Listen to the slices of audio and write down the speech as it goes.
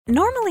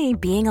Normally,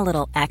 being a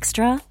little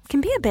extra can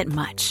be a bit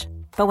much,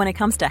 but when it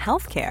comes to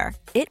healthcare,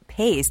 it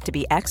pays to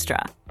be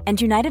extra. And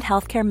United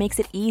Healthcare makes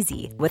it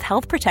easy with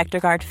Health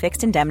Protector Guard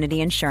fixed indemnity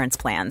insurance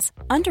plans.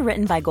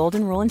 Underwritten by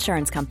Golden Rule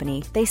Insurance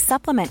Company, they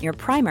supplement your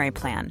primary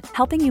plan,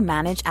 helping you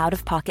manage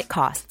out-of-pocket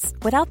costs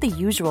without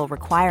the usual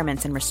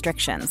requirements and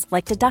restrictions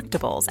like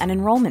deductibles and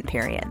enrollment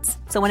periods.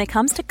 So when it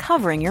comes to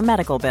covering your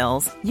medical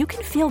bills, you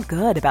can feel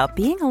good about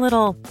being a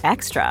little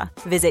extra.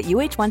 Visit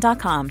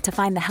uh1.com to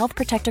find the Health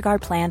Protector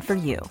Guard plan for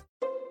you.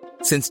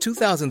 Since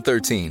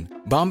 2013,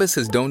 Bombas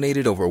has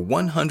donated over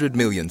 100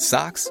 million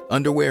socks,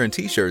 underwear, and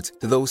T-shirts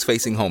to those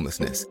facing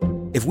homelessness.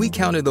 If we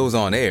counted those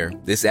on air,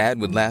 this ad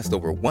would last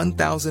over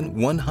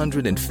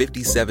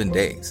 1,157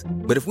 days.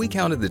 But if we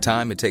counted the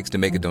time it takes to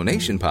make a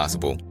donation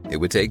possible, it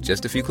would take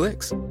just a few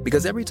clicks.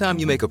 Because every time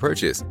you make a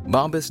purchase,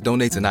 Bombas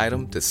donates an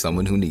item to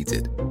someone who needs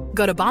it.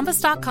 Go to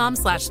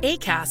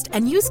bombas.com/ACAST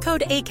and use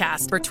code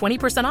ACAST for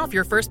 20% off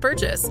your first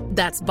purchase.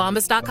 That's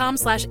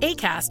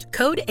bombas.com/ACAST,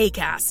 code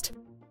ACAST.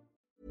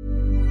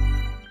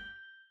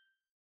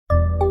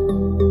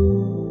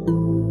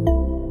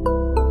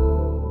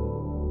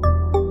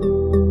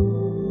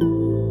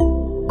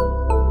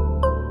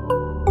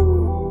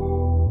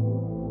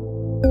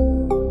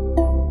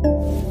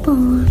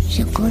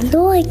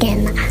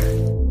 Barnpsykologerna.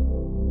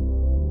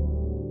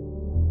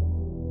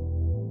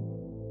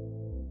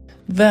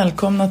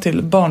 Välkomna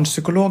till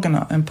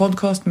Barnpsykologerna, en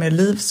podcast med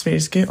Liv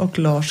Svirsky och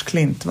Lars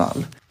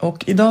Klintvall.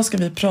 Och idag ska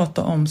vi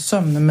prata om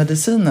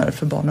sömnmediciner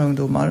för barn och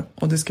ungdomar,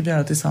 och det ska vi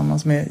göra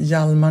tillsammans med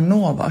Hjalmar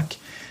Novak.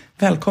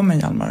 Välkommen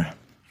Hjalmar.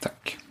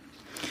 Tack.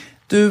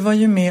 Du var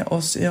ju med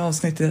oss i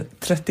avsnittet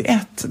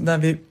 31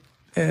 där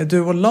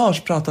du och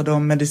Lars pratade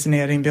om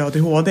medicinering vid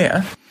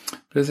ADHD.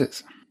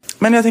 Precis.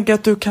 Men jag tänker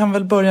att du kan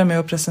väl börja med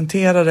att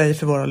presentera dig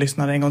för våra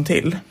lyssnare en gång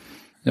till.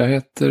 Jag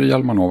heter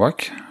Hjalmar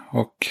Novak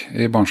och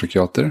är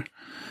barnpsykiater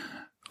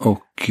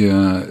och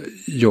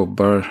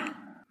jobbar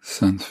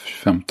sedan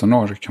 15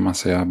 år kan man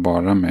säga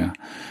bara med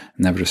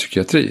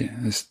neuropsykiatri.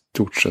 I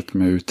stort sett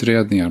med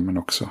utredningar men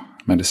också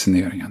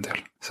medicinering en del.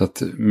 Så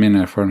att min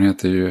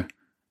erfarenhet är ju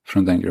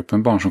från den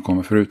gruppen barn som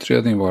kommer för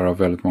utredning varav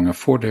väldigt många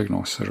får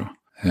diagnoser.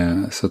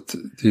 Så att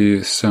det är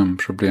ju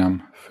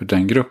sömnproblem för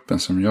den gruppen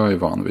som jag är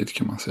van vid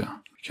kan man säga.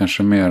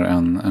 Kanske mer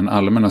än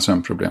allmänna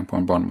sömnproblem på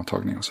en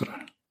barnmottagning och sådär.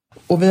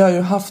 Och vi har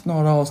ju haft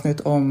några avsnitt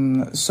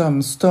om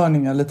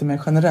sömnstörningar lite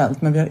mer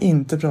generellt. Men vi har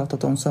inte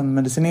pratat om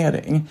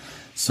sömnmedicinering.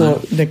 Så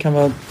det kan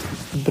vara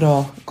ett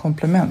bra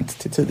komplement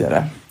till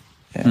tidigare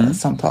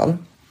samtal.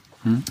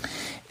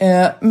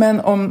 Men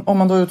om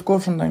man då utgår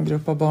från den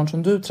grupp av barn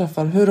som du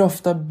träffar. Hur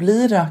ofta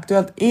blir det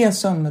aktuellt? Är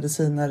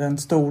sömnmediciner en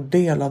stor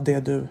del av det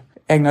du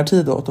ägnar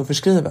tid åt och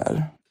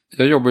förskriver?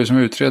 Jag jobbar ju som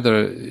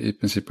utredare i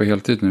princip på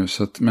heltid nu.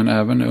 Men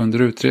även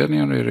under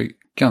utredningar är det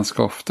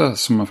ganska ofta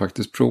som man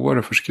faktiskt provar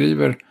och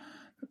förskriver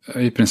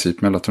i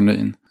princip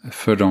melatonin.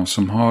 För de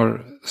som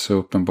har så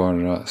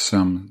uppenbara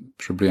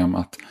sömnproblem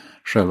att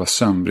själva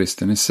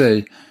sömnbristen i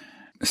sig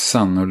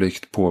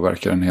sannolikt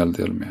påverkar en hel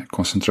del med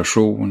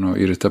koncentration och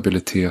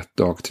irritabilitet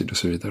dagtid och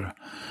så vidare.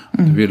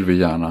 Då vill vi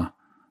gärna att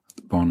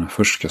barnen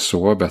först ska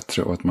sova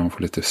bättre och att man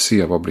får lite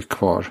se vad blir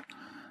kvar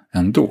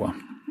ändå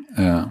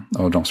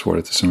av de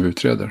svårigheter som vi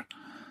utreder.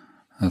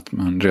 Att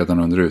man redan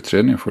under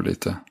utredningen får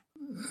lite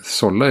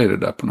sålla i det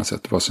där på något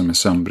sätt. Vad som är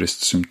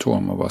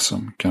sömnbristsymptom och vad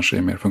som kanske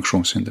är mer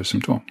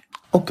funktionshindersymptom.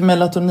 Och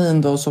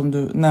melatonin då som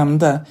du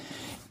nämnde.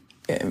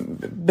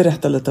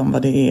 Berätta lite om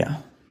vad det är.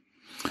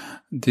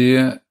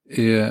 Det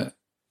är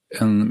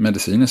en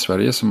medicin i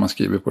Sverige som man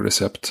skriver på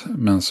recept.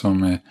 Men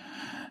som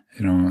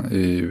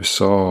i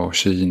USA och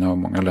Kina och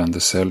många länder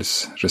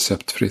säljs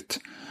receptfritt.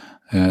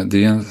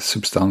 Det är en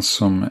substans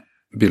som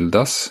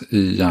bildas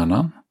i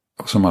hjärnan.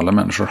 Och som alla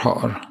människor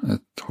har.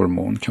 Ett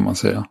hormon kan man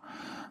säga.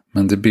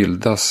 Men det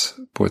bildas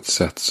på ett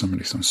sätt som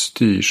liksom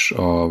styrs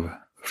av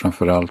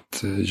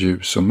framförallt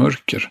ljus och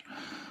mörker.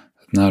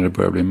 När det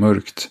börjar bli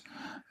mörkt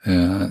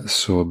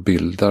så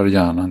bildar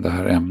hjärnan det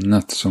här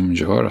ämnet som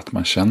gör att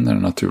man känner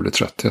en naturlig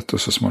trötthet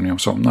och så småningom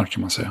somnar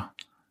kan man säga.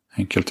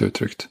 Enkelt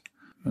uttryckt.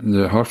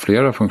 Det har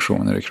flera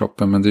funktioner i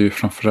kroppen men det är ju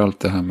framförallt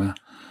det här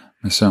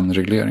med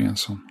sömnregleringen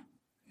som är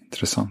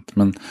intressant.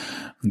 Men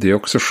det är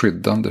också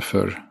skyddande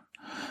för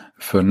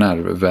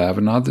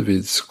nervvävnad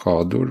vid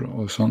skador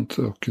och sånt.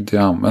 Och det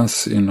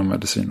används inom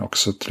medicin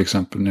också, till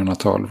exempel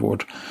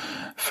neonatalvård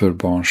för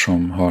barn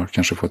som har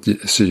kanske fått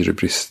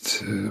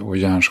syrebrist och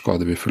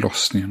hjärnskador vid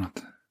förlossningen.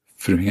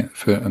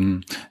 För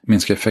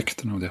minska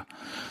effekten av det.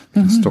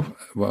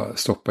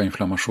 Stoppa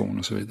inflammation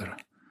och så vidare.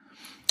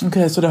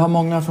 Okej, så det har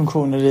många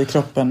funktioner i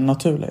kroppen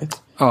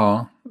naturligt?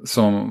 Ja,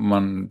 som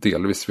man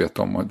delvis vet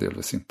om och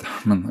delvis inte.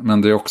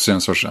 Men det är också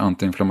en sorts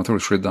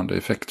antiinflammatorisk skyddande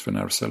effekt för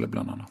nervceller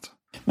bland annat.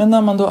 Men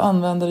när man då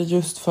använder det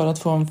just för att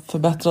få en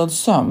förbättrad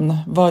sömn,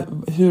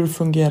 hur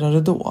fungerar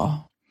det då?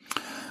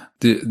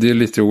 Det är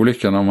lite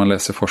olika. När man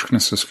läser forskning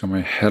så ska man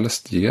ju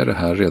helst ge det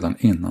här redan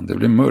innan det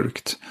blir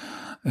mörkt.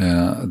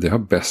 Det har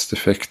bäst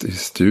effekt i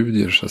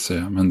studier så att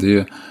säga. Men det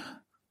är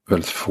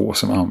väldigt få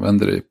som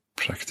använder det i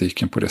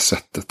praktiken på det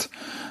sättet.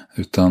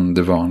 Utan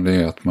det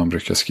vanliga är att man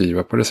brukar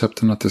skriva på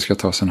recepten att det ska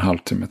ta sig 1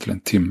 halvtimme till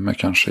 1 timme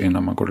kanske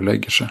innan man går och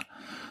lägger sig.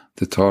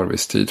 Det tar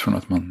viss tid från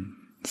att man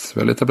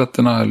sväljer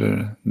tabletterna,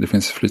 eller det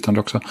finns flytande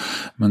också,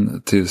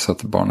 men tills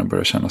att barnen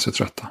börjar känna sig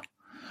trötta.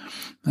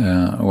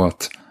 Och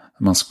att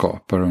man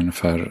skapar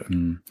ungefär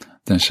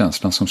den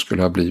känslan som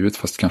skulle ha blivit,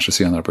 fast kanske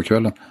senare på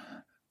kvällen,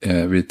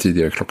 vid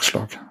tidigare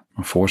klockslag.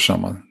 Man får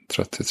samma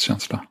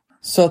trötthetskänsla.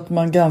 Så att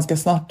man ganska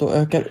snabbt då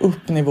ökar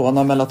upp nivån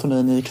av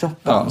melatonin i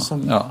kroppen?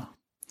 Ja,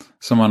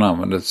 som man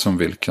använder som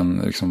vilken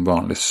liksom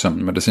vanlig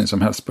sömnmedicin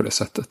som helst på det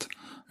sättet.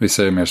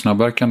 Vissa är mer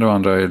snabbverkande och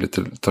andra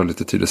tar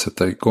lite tid att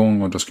sätta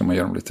igång, och då ska man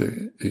göra dem lite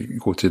i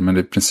god tid. Men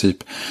i princip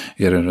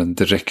är det den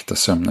direkta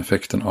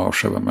sömneffekten av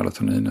själva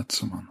melatoninet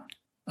som man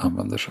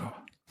använder sig av.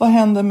 Vad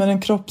händer med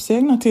den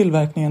kroppsegna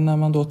tillverkningen när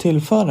man då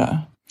tillför det?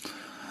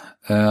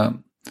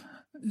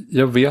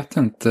 Jag vet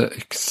inte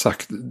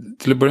exakt.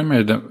 Till att börja med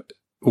är det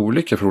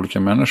olika för olika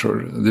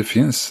människor. Det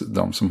finns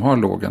de som har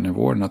låga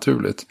nivåer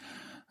naturligt.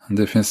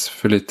 Det finns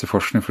för lite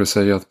forskning för att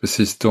säga att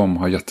precis de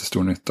har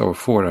jättestor nytta av att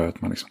få det här.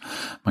 Att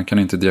man kan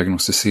inte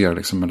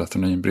diagnostisera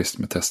melatoninbrist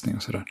med testning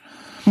och sådär.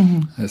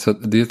 Så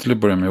det är till att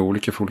börja med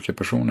olika för olika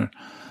personer.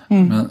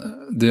 Men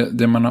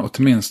det man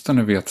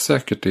åtminstone vet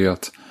säkert är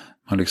att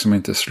man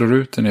inte slår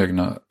ut den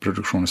egna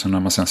produktionen. Så när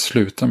man sen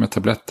slutar med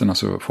tabletterna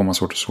så får man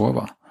svårt att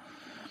sova.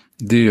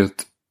 Det är ju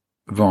ett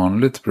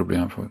vanligt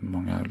problem för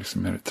många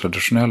mer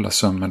traditionella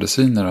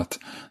sömnmediciner, att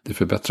det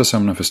förbättrar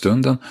sömnen för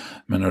stunden,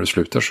 men när du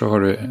slutar så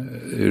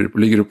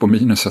ligger du på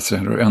minus, så att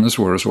säga. Det är ännu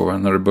svårare att sova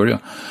än när du börjar.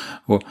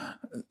 Och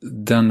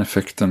den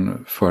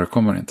effekten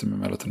förekommer inte med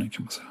melatonin,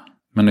 kan man säga.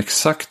 Men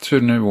exakt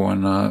hur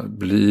nivåerna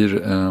blir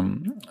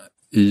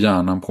i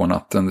hjärnan på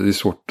natten, det är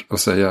svårt att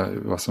säga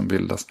vad som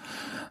bildas.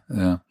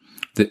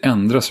 Det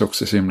ändras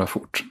också så himla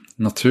fort.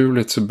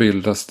 Naturligt så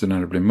bildas det när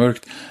det blir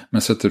mörkt,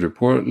 men sätter du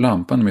på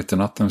lampan mitt i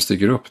natten och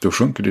stiger upp, då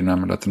sjunker dina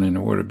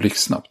melatoninivåer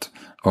blixtsnabbt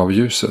av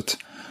ljuset.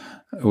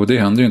 Och det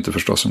händer ju inte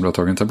förstås om du har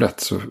tagit en tablett,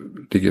 så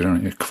ligger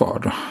den ju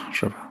kvar då,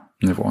 själva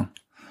nivån.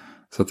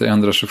 Så att det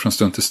ändrar sig från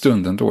stund till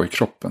stund ändå i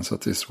kroppen, så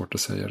att det är svårt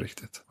att säga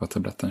riktigt vad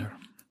tabletten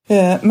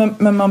gör. Men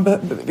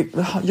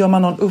gör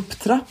man någon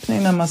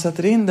upptrappning när man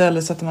sätter in det,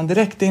 eller sätter man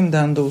direkt in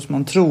den dos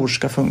man tror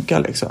ska funka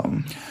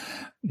liksom?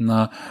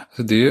 Nej,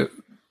 alltså det är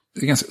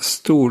ganska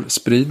stor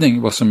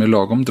spridning vad som är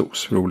lagom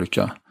dos för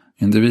olika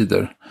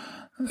individer,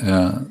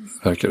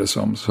 verkar det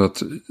som. Så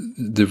att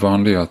det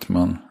vanliga är att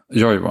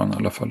jag är van i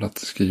alla fall att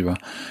skriva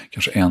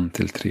kanske 1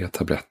 till 3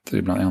 tabletter,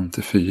 ibland 1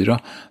 till 4.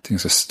 Det är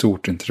ganska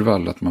stort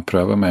intervall att man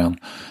prövar med en,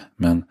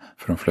 men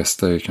för de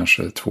flesta är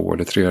kanske 2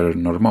 eller 3 det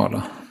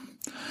normala.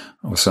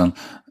 Och sen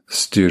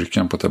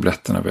styrkan på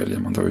tabletterna väljer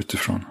man då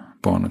utifrån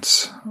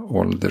barnets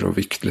ålder och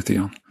vikt lite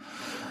grann.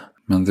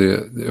 Men det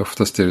är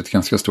oftast ett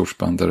ganska stort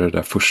spann där den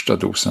där första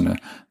dosen är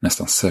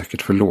nästan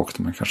säkert för lågt,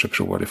 om man kanske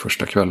provar det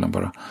första kvällen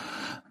bara.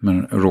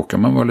 Men råkar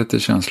man vara lite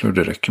känslig och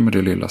det räcker med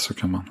det lilla, så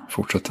kan man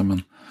fortsätta.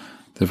 Men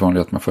det är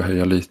vanligt att man får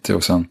höja lite,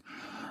 och sen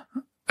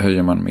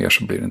höjer man mer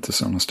så blir det inte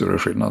så någon större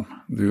skillnad.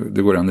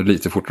 Det går ändå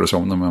lite fortare att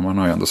somna, men man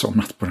har ju ändå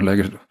somnat på den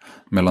lägre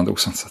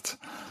mellandosen.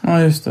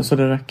 Ja, just det, så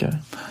det räcker.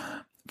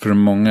 För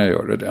många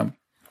gör det.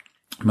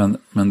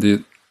 Men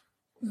det,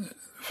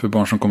 för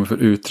barn som kommer för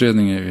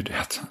utredning är ju det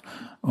att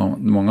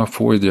många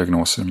får ju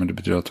diagnoser, men det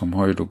betyder att de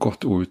har ju då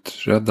gått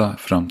outredda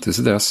fram tills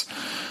dess.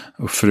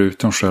 Och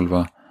förutom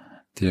själva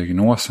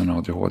diagnosen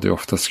ADHD,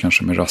 oftast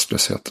kanske med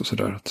rastlöshet och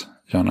sådär, att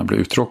hjärnan blir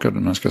uttråkad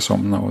när den ska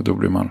somna, och då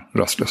blir man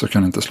rastlös och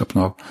kan inte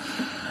slappna av.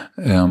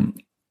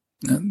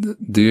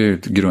 Det är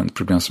ett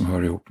grundproblem som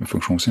hör ihop med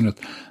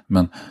funktionshindret.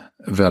 Men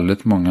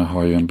väldigt många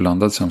har ju en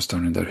blandad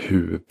sömnstörning där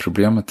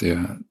huvudproblemet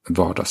är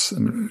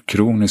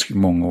kronisk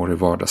mångårig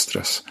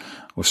vardagsstress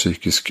och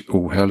psykisk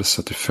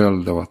ohälsa till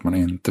följd av att man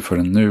inte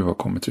förrän nu har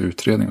kommit till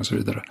utredning och så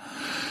vidare.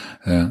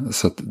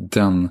 Så att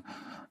den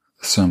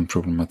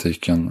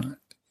sömnproblematiken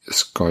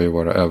ska ju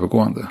vara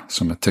övergående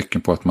som ett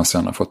tecken på att man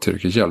sen har fått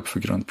tillräcklig hjälp för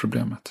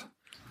grundproblemet.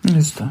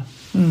 Just det.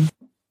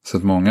 Så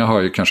att många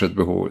har ju kanske ett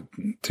behov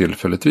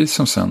tillfälligtvis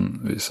som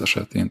sen visar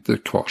sig att det inte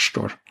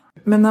kvarstår.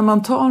 Men när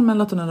man tar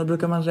melatonin, då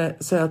brukar man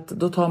säga att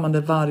då tar man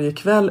det varje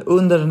kväll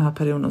under den här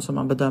perioden som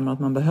man bedömer att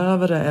man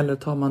behöver det, eller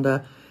tar man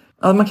det...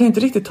 Ja, man kan ju inte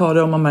riktigt ta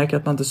det om man märker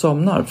att man inte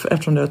somnar,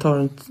 eftersom det tar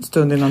en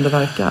stund innan det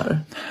verkar.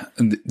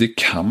 Det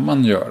kan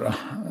man göra.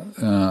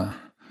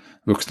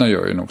 Vuxna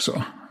gör ju nog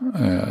så.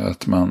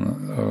 Att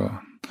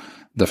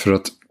därför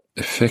att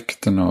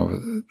effekten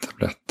av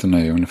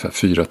tabletterna är ungefär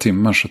 4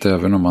 timmar, så att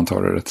även om man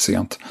tar det rätt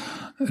sent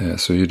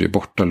så är det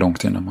borta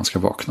långt innan man ska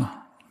vakna.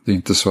 Det är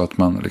inte så att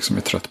man liksom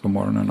är trött på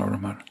morgonen av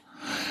de här.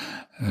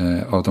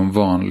 Av de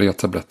vanliga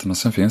tabletterna.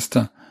 Sen finns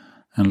det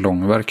en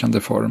långverkande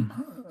form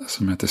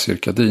som heter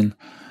Circadin,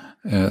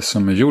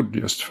 som är gjord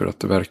just för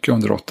att verka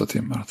under 8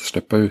 timmar. Att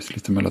släppa ut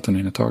lite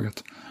melatonin i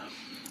taget.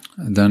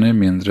 Den är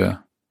mindre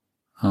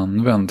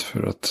använd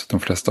för att de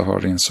flesta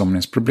har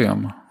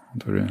insomningsproblem.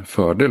 Då är det en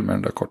fördel med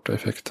den där korta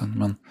effekten.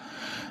 Men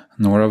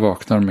några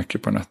vaknar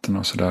mycket på nätterna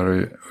och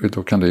sådär. Och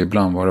då kan det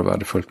ibland vara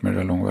värdefullt med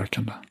det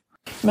långverkande.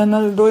 Men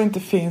när det då inte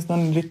finns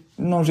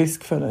någon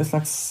risk för en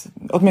slags,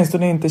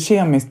 åtminstone inte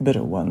kemiskt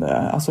beroende,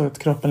 alltså att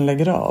kroppen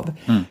lägger av.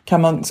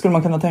 Skulle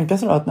man kunna tänka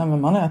sig då att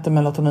man äter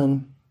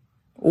melatonin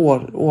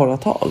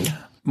åratal?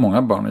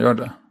 Många barn gör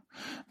det.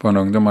 Barn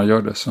och ungdomar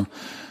gör det. Så,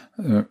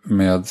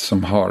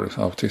 som har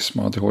autism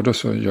och ADHD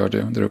så gör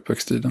det under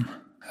uppväxttiden.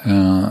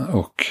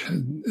 Och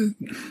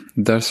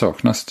där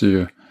saknas det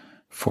ju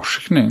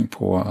forskning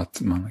på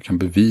att man kan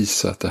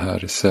bevisa att det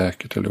här är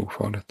säkert eller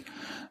ofarligt.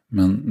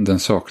 Men den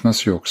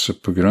saknas ju också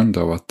på grund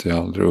av att det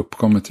aldrig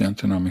uppkommit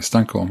egentligen någon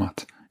misstanke om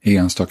att i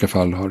enstaka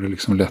fall har det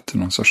liksom lett till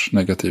någon sorts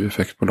negativ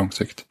effekt på lång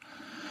sikt.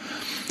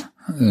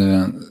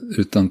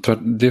 Utan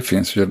det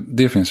finns ju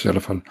i alla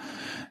fall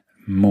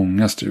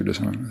många studier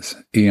som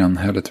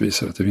enhälligt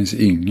visar att det finns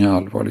inga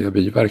allvarliga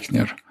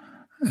biverkningar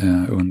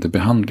under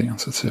behandlingen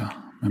så att säga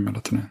med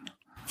melatonin.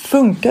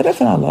 Funkar det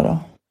för alla då?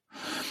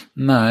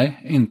 Nej,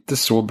 inte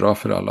så bra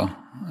för alla.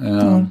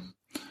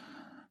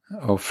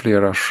 Av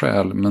flera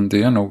skäl, men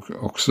det är nog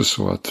också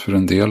så att för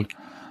en del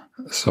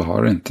så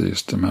har inte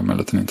just de här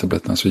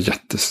melatonintabletterna så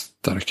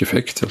jättestark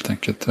effekt helt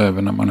enkelt.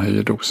 Även när man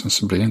höjer dosen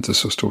så blir det inte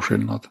så stor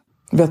skillnad.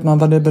 Vet man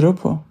vad det beror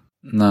på?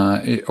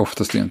 Nej,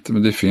 oftast inte.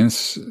 Men det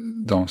finns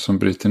de som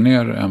bryter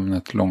ner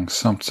ämnet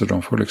långsamt så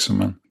de får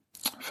liksom en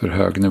för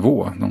hög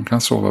nivå. De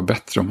kan sova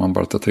bättre om man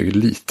bara tar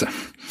tillräckligt lite.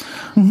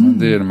 Men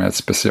det är med ett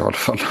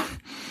specialfall.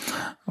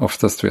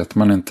 Oftast vet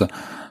man inte.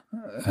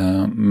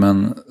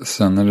 Men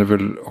sen är det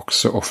väl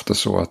också ofta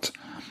så att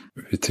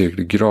vid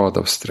tillräcklig grad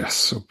av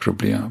stress och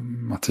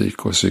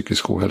problematik och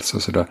psykisk ohälsa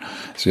och sådär,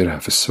 så är det här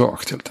för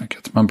svagt helt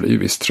enkelt. Man blir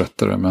visst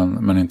tröttare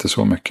men inte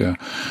så mycket.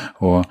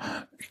 Och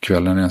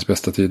kvällen är ens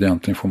bästa tid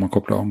egentligen, får man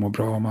koppla om och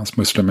bra. Om man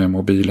smusslar med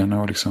mobilen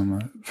och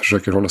liksom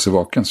försöker hålla sig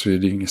vaken så är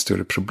det inget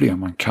större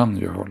problem.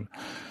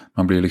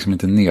 Man blir liksom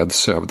inte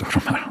nedsövd av de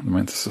här. De är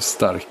inte så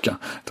starka.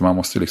 Utan man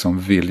måste liksom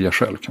vilja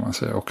själv kan man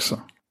säga också.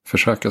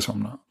 Försöka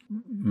somna.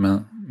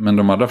 Men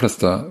de allra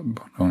flesta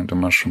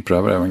ungdomar som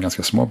prövar, även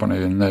ganska små barn, är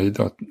ju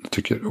nöjda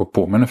och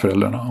påminner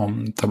föräldrarna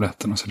om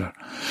tabletten och sådär.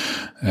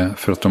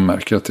 För att de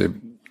märker att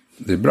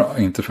det är bra.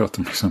 Inte för att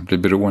de liksom blir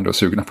beroende och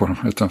sugna på dem,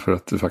 utan för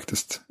att det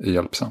faktiskt är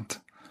hjälpsamt.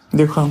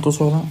 Det är skönt att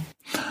sova.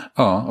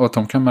 Ja, och att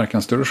de kan märka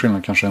en större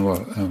skillnad kanske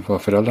än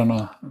vad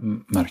föräldrarna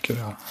märker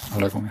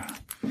alla gånger.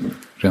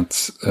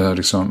 Rent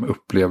liksom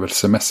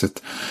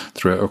upplevelsemässigt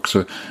tror jag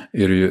också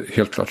är det ju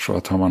helt klart så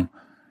att har man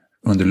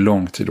under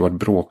lång tid varit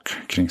bråk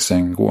kring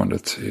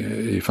sänggåendet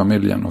i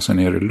familjen och sen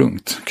är det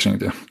lugnt kring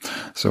det,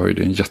 så har ju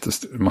det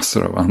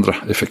massor av andra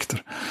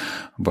effekter.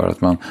 Bara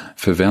att man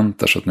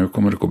förväntar sig att nu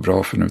kommer det gå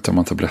bra för nu tar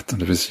man tabletten.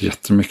 Det finns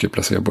jättemycket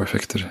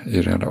placeboeffekter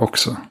i det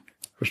också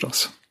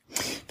förstås.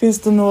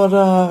 Finns det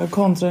några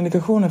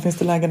kontraindikationer? Finns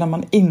det lägen där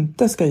man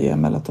inte ska ge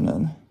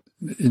melatonin?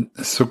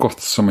 Så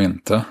gott som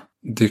inte.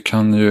 Det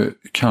kan ju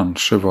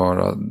kanske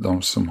vara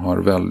de som har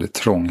väldigt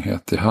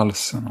trånghet i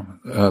halsen,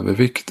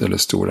 övervikt eller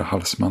stora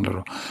halsmandlar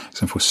och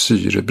som får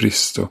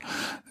syrebrist och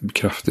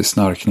kraftig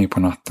snarkning på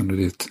natten.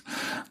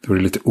 Då är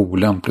det lite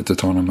olämpligt att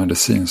ta någon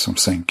medicin som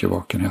sänker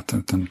vakenheten,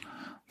 utan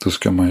då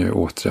ska man ju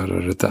åtgärda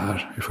det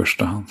där i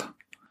första hand.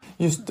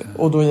 Just det.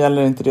 Och då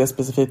gäller inte det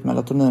specifikt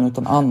melatonin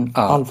utan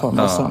all form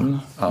av sömn.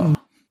 Ja.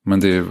 Men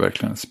det är ju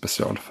verkligen ett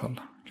specialfall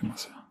kan man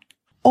säga.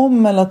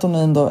 Om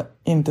melatonin då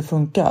inte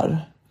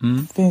funkar,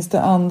 finns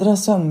det andra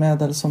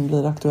sömnmedel som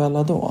blir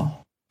aktuella då?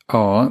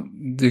 Ja,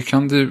 det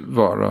kan det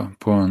vara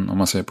om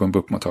man säger på en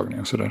BUP-mottagning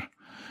och sådär.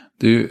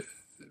 Det är ju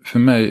för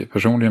mig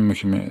personligen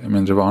mycket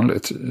mindre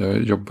vanligt.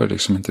 Jag jobbar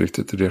liksom inte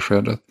riktigt i det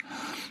skedet.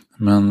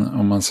 Men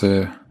om man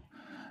säger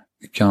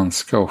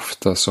ganska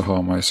ofta så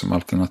har man ju som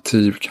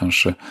alternativ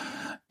kanske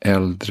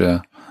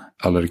äldre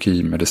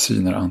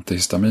allergimediciner,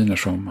 antihistaminer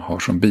som har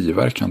som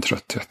biverkan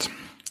trötthet.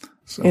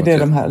 Så är det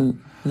de här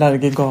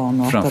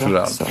Lergigan och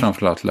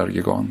framförallt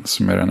Lergigan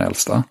som är den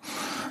äldsta.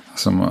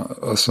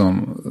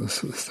 Som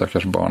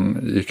stackars barn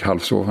gick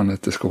halvsovande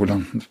till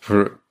skolan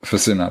för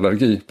sin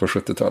allergi på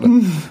 70-talet.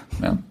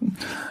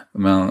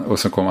 Och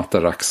så kom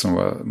Atarax som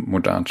var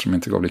modernt, som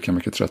inte gav lika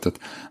mycket trötthet.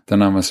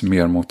 Den används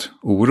mer mot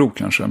oro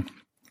kanske.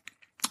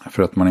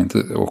 För att man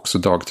inte, också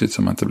dagtid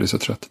som man inte blir så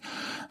trött.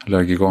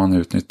 Lergigan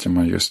utnyttjar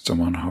man just om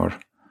man har,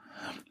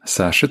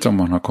 särskilt om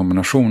man har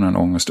kombinationen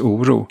ångest och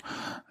oro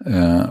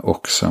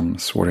och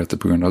svårigheter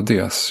på grund av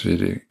det, så är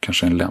det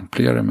kanske en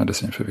lämpligare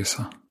medicin för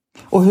vissa.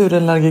 Och hur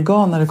är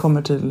Lergigan när det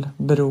kommer till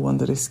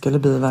beroenderisk eller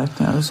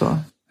biverkningar och så?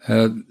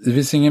 Det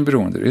finns ingen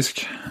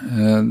beroenderisk.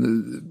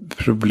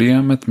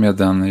 Problemet med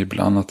den är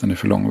ibland att den är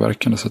för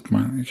långverkande så att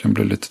man kan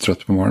bli lite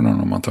trött på morgonen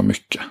om man tar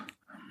mycket.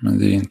 Men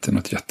det är inte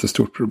något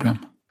jättestort problem.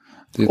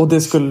 Och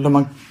det skulle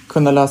man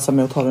kunna lösa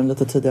med att ta den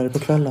lite tidigare på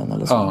kvällen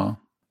eller så?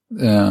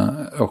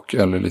 Ja,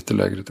 eller lite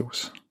lägre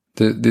dos.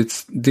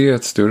 Det är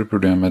ett större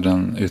problem med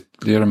den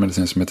ytterligare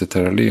medicin som heter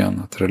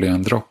Terralen.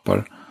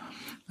 Terralen-droppar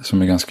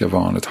som är ganska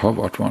vanligt, har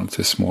varit vanligt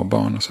i små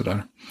barn och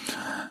sådär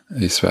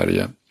i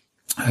Sverige.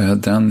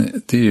 Det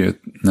är ju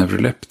ett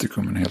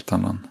neuroleptikum, en helt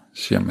annan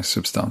kemisk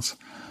substans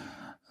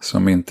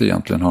som inte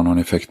egentligen har någon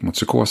effekt mot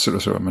psykoser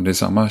och så, men det är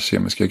samma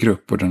kemiska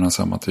grupp och den har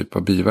samma typ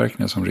av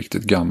biverkningar som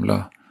riktigt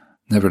gamla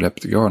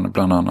neuroleptikan,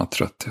 bland annat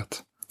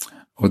trötthet.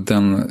 Och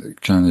den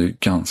kan ju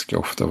ganska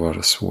ofta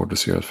vara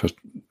svårdoserad, för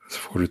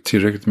får du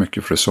tillräckligt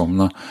mycket för att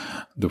somna,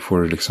 då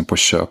får du liksom på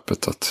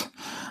köpet att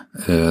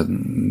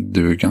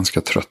du är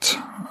ganska trött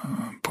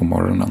på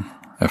morgonen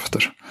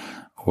efter.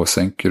 Och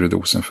sänker du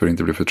dosen för att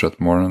inte bli för trött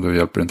på morgonen, då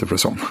hjälper det inte för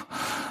att somna.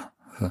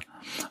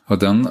 Och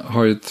den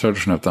har ju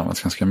traditionellt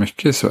använts ganska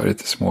mycket i Sverige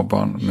till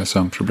småbarn med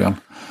sömnproblem.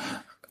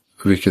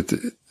 Vilket,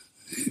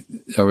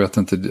 jag vet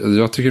inte,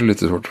 jag tycker det är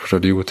lite svårt för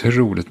det är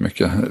otroligt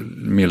mycket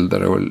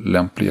mildare och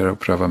lämpligare att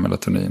pröva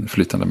melatonin,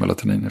 flytande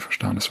melatonin i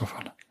första hand i så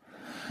fall.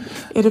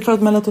 Är det för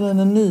att melatonin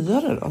är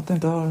nyare då? Att det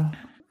inte har...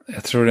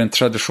 Jag tror det är en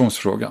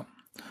traditionsfråga.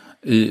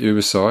 I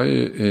USA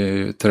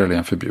är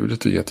Terralen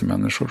förbjudet att ge till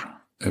människor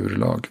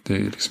överlag. Det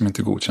är liksom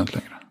inte godkänt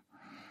längre.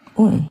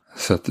 Oj.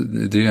 Så att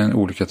det är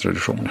olika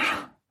traditioner.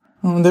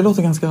 Ja, men det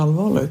låter ganska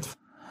allvarligt.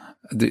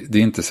 Det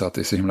är inte så att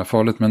det är så himla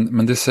farligt,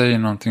 men det säger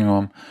någonting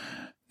om,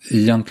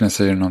 egentligen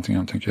säger det någonting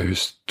om, tänker jag, hur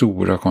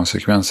stora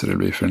konsekvenser det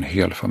blir för en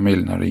hel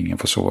familj när ingen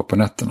får sova på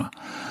nätterna.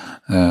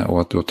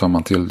 Och att då tar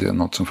man till det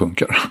något som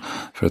funkar.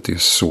 För att det är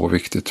så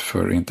viktigt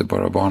för inte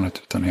bara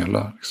barnet utan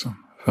hela liksom,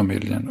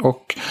 familjen.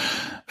 Och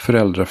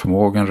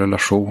föräldraförmågan,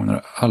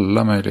 relationer,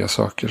 alla möjliga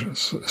saker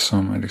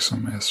som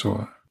liksom är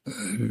så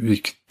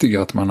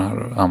viktiga att man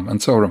har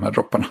använt sig av de här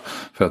dropparna.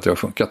 För att det har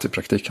funkat i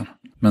praktiken.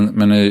 Men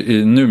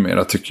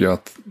numera tycker jag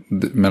att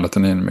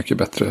melatonin är mycket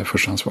bättre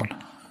förstahandsval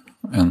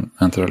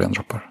än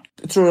Terralen-droppar.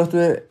 Tror du att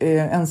du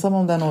är ensam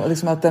om den,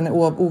 liksom att den är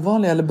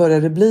ovanlig, eller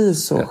börjar det bli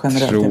så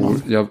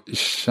generellt? Jag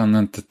känner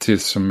inte till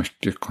så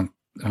mycket,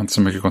 jag har inte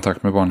så mycket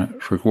kontakt med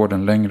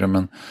barnsjukvården längre,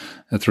 men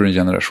jag tror det är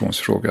en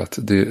generationsfråga att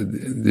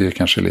det är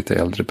kanske lite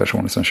äldre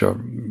personer som kör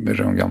med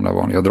de gamla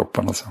vanliga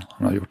dropparna som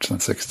han har gjort sedan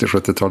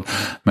 60-70-tal.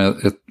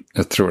 Men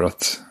jag tror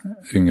att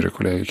yngre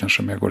kollegor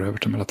kanske mer går över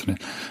till melatonin.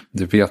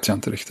 Det vet jag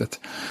inte riktigt.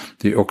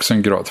 Det är också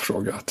en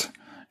gradfråga att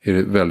är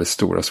det väldigt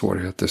stora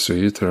svårigheter så är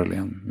ju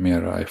Terralen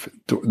mera,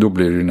 då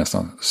blir det ju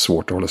nästan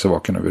svårt att hålla sig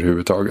vaken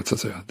överhuvudtaget så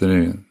att säga. Det är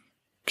ju en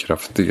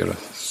kraftigare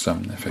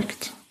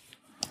sömneffekt.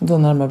 Då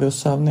närmar vi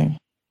oss sövning.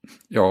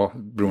 Ja,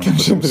 beroende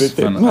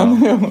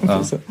på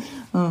dos.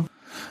 Ja.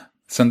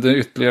 Sen den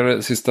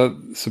ytterligare sista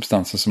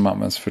substansen som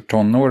används för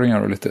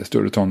tonåringar och lite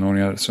större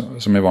tonåringar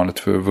som är vanligt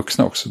för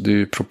vuxna också, det är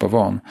ju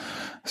Propavan,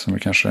 som är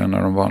kanske en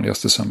av de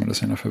vanligaste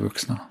sömnmedicinerna för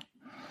vuxna.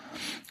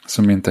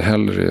 Som inte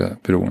heller är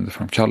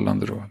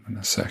beroendeframkallande då, den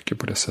är säker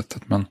på det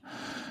sättet, men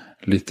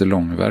lite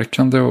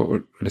långverkande och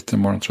lite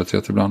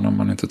morgontrötthet ibland om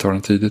man inte tar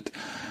den tidigt.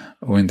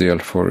 Och en del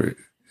får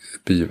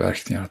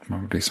biverkningar, att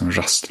man blir liksom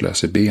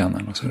rastlös i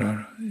benen och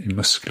sådär, i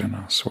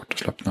musklerna, svårt att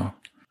slappna av.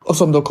 Och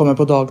som då kommer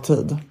på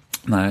dagtid?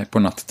 Nej, på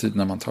nattid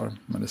när man tar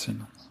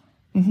medicinen.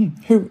 Mm.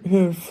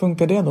 Hur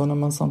funkar det då när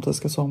man samtidigt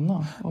ska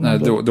somna? Nej,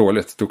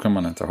 dåligt, då kan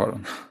man inte ha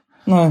den.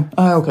 Nej,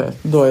 okej.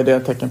 Då är det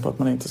ett tecken på att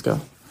man inte ska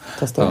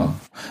testa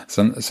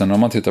den. Sen om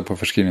man tittar på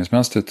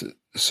förskrivningsmönstret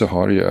så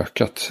har det ju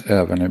ökat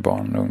även i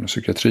barn- och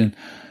ungdomspsykiatrin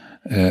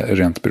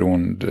rent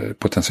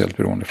potentiellt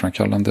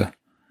beroendeframkallande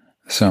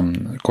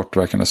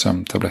kortverkande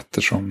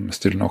sömntabletter som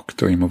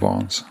Stilnoct och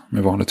Imovan som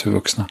är vanligt för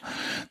vuxna.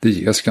 Det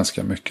ges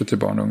ganska mycket till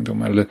barn och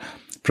ungdomar, eller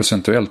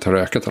procentuellt har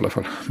det ökat i alla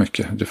fall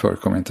mycket. Det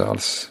förekom inte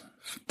alls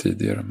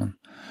tidigare, men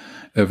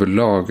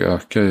överlag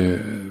ökar ju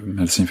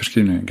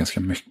medicinförskrivningen ganska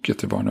mycket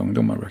till barn och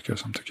ungdomar, verkar det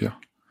som, tycker jag.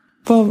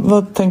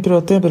 Vad tänker du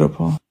att det beror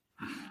på?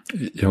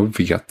 Jag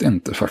vet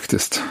inte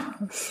faktiskt.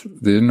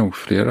 Det är nog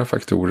flera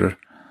faktorer,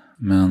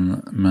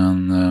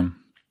 men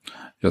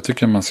jag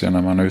tycker man ser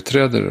när man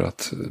utreder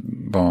att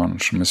barn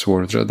som är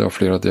svårutredda och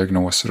flera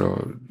diagnoser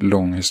och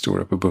lång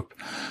historia på BUP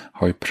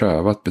har ju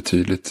prövat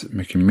betydligt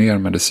mycket mer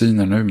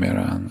mediciner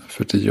numera än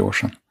för 10 år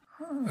sedan.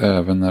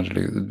 Även när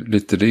det är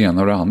lite det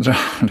ena och det andra,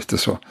 lite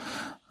så.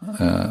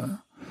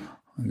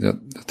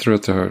 Jag tror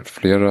att jag har hört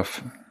flera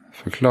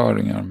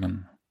förklaringar,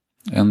 men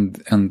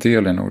en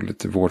del är nog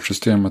lite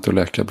vårdsystemet och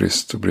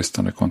läkarbrist och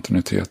bristande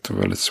kontinuitet och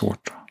väldigt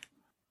svårt.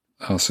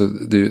 Alltså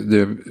det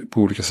är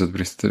på olika sätt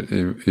brister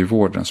i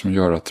vården som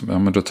gör att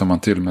men då tar man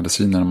till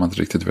mediciner när man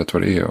inte riktigt vet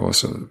vad det är, och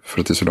så, för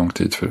att det är så lång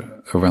tid för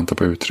att vänta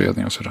på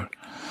utredning och sådär.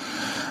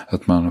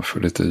 Att man får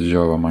lite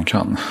gör vad man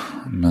kan.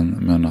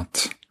 Men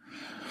att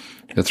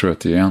jag tror att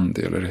det är en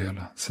del i det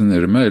hela. Sen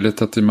är det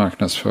möjligt att det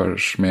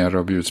marknadsförs mer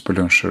och bjuds på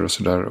luncher och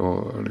sådär,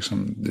 och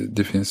liksom,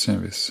 det finns ju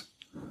en viss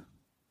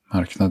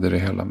marknad i det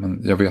hela,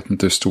 men jag vet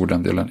inte hur stor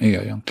den delen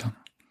är egentligen.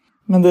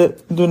 Men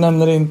du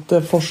nämner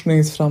inte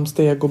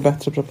forskningsframsteg och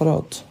bättre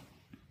preparat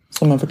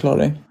som en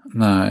förklaring?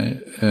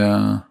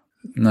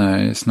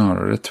 Nej,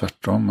 snarare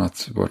tvärtom.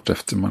 Att vart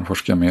efter man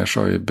forskar mer så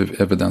har ju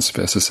evidens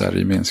för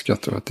SSRI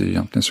minskat, och att det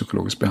egentligen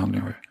psykologisk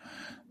behandling har ju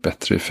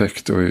bättre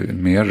effekt och är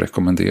mer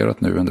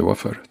rekommenderat nu än det var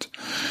förut.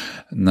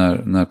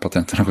 När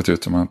patenten har gått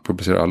ut och man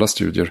publicerar alla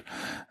studier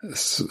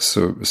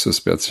så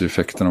späds ju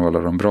effekten av alla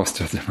de bra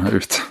studierna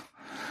ut.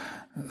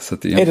 Så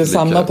att det är det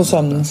samma på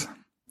sömn?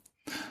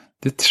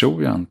 Det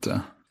tror jag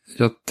inte.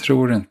 Jag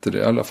tror inte det.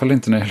 I alla fall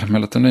inte när det gäller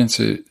melatonin.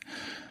 Så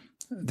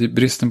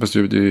Bristen på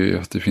studier är ju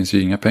att det finns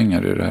ju inga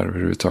pengar i det här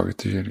överhuvudtaget.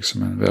 Det är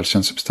liksom en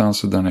välkänd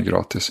substans och den är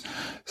gratis.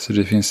 Så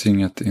det finns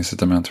inget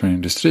incitament från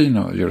industrin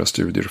att göra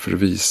studier för att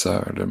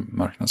visa eller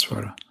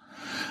marknadsföra.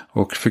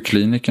 Och för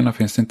klinikerna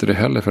finns det inte det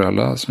heller, för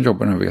alla som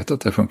jobbar nu vet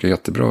att det funkar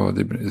jättebra och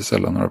det är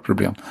sällan några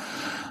problem.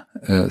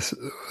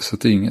 Så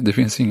det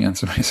finns ingen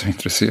som är så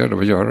intresserad av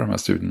att göra de här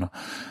studierna.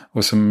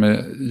 Och som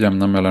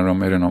jämna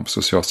mellanrum är det någon på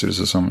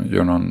Socialstyrelsen som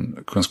gör någon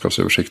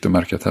kunskapsöversikt och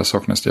märker att här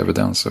saknas det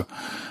evidens, och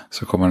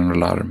så kommer det någon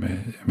larm i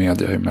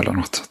media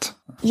emellanåt.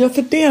 Ja,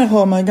 för det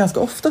har man ganska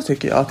ofta,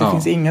 tycker jag, att det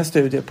finns inga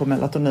studier på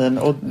melatonin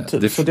och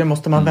typ, så det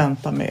måste man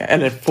vänta med,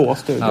 eller få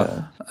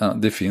studier. Ja,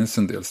 det finns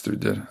en del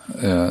studier,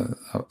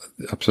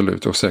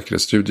 absolut, och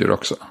säkerhetsstudier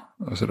också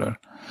och sådär.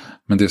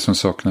 Men det som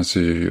saknas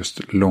är ju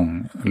just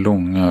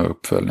långa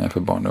uppföljningar för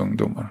barn och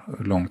ungdomar,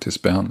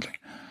 långtidsbehandling,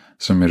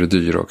 som är det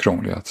dyra och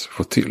krångliga att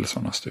få till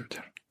sådana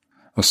studier.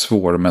 Och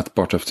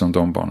svårmätbart, eftersom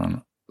de barnen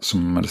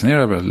som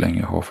medicinerar väldigt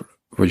länge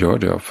vad gör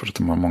det för att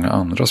de har många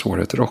andra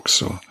svårigheter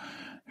också.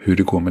 Hur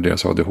det går med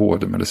deras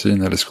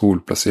ADHD-medicin eller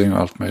skolplacering och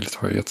allt möjligt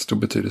har ju jättestor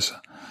betydelse.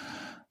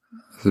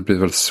 Så det blir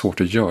väldigt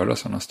svårt att göra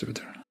sådana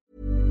studier.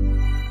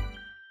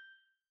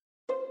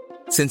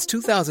 Since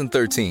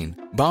 2013,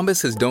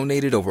 Bombas has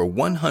donated over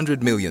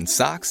 100 million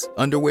socks,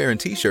 underwear, and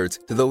T-shirts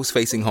to those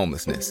facing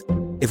homelessness.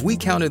 If we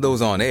counted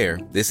those on air,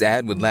 this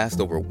ad would last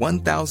over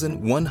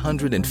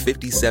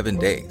 1,157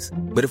 days.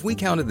 But if we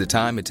counted the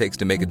time it takes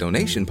to make a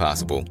donation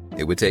possible,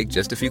 it would take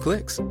just a few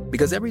clicks.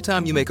 Because every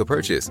time you make a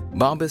purchase,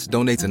 Bombas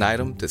donates an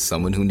item to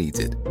someone who needs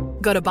it.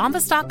 Go to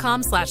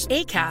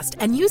bombas.com/ACAST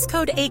and use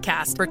code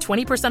ACAST for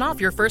 20% off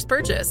your first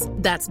purchase.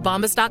 That's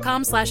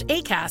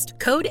bombas.com/ACAST,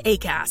 code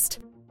ACAST.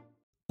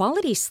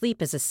 Quality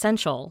sleep is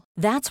essential.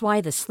 That's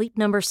why the Sleep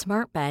Number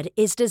Smart Bed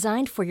is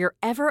designed for your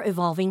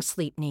ever-evolving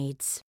sleep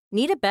needs.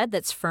 Need a bed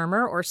that's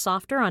firmer or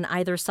softer on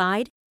either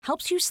side?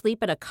 Helps you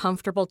sleep at a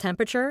comfortable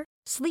temperature?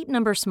 Sleep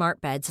Number Smart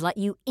Beds let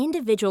you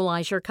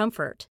individualize your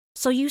comfort,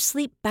 so you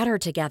sleep better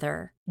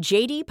together.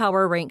 JD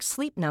Power ranks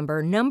Sleep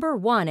Number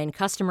 #1 in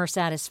customer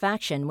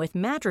satisfaction with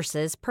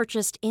mattresses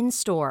purchased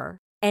in-store.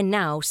 And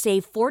now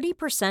save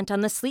 40%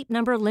 on the Sleep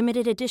Number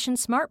Limited Edition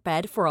Smart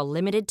Bed for a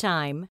limited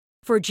time.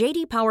 For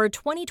JD Power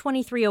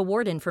 2023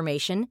 award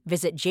information,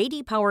 visit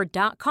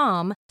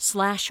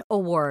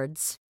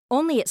jdpower.com/awards.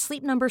 Only at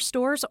Sleep Number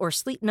stores or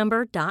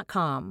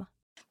sleepnumber.com.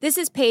 This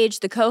is Paige,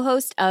 the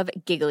co-host of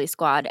Giggly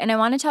Squad, and I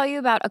want to tell you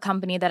about a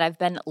company that I've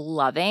been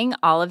loving,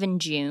 Olive &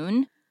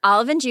 June.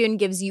 Olive & June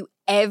gives you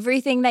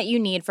everything that you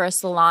need for a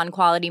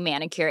salon-quality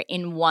manicure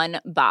in one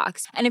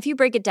box. And if you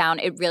break it down,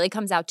 it really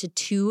comes out to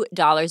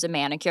 $2 a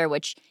manicure,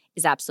 which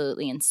is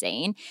absolutely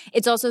insane.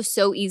 It's also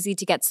so easy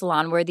to get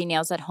salon-worthy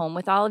nails at home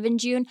with Olive &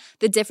 June.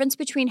 The difference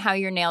between how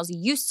your nails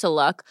used to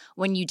look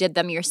when you did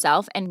them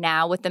yourself and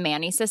now with the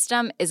Mani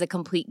system is a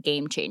complete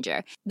game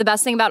changer. The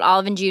best thing about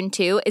Olive & June,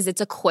 too, is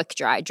it's a quick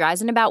dry.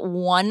 Dries in about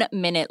 1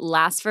 minute,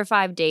 lasts for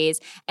 5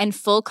 days, and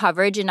full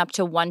coverage in up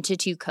to 1 to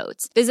 2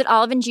 coats. Visit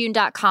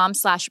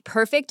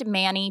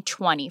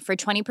oliveandjune.com/perfectmani20 for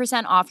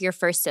 20% off your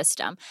first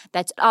system.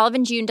 That's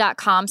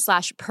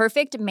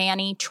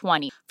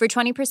oliveandjune.com/perfectmani20 for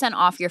 20%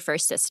 off your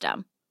first system.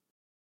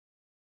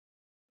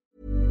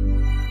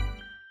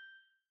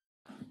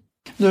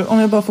 Du, om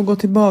jag bara får gå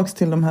tillbaks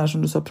till de här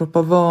som du sa,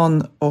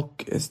 Propavan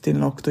och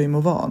Stilnoct och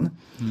Imovan.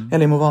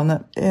 Eller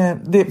Imovane.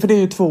 För det är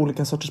ju 2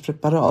 olika sorters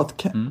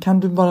preparat. Kan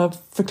du bara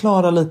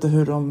förklara lite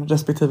hur de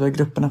respektive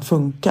grupperna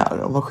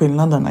funkar och vad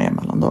skillnaderna är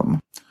mellan dem?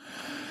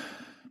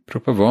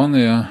 Propavan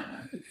är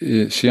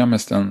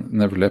kemiskt en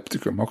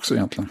neuroleptikum också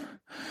egentligen.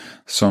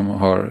 Som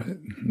har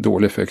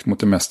dålig effekt mot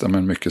det mesta,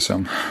 men mycket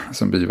som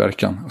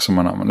biverkan. Som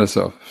man använder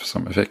sig av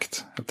som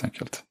effekt helt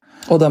enkelt.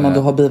 Och där man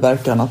då har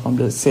biverkan att man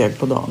blir seg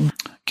på dagen?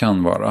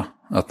 Kan vara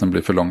att den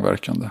blir för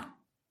långverkande.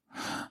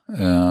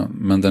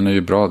 Men den är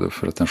ju bra då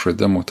för att den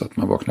skyddar mot att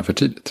man vaknar för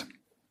tidigt.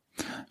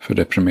 För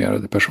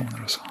deprimerade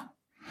personer och så.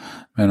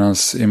 Medan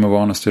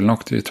Imovan och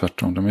Stilnoct är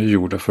tvärtom. De är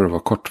gjorda för att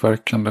vara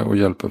kortverkande och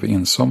hjälpa vid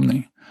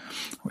insomning.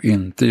 Och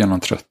inte genom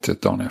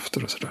trötthet dagen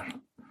efter och sådär.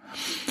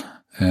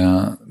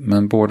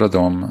 Men båda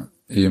de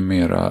är ju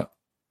mera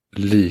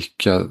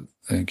lika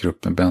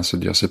gruppen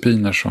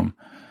bensodiazepiner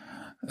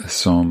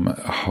som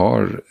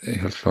har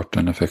helt klart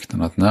den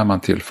effekten att när man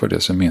tillför det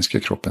så minskar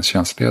kroppens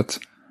känslighet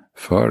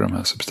för de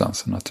här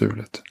substanserna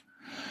naturligt.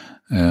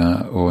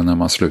 Och när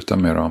man slutar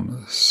med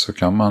dem så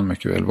kan man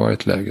mycket väl vara i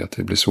ett läge att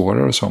det blir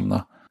svårare att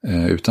somna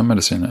utan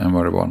medicin än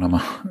vad det var när man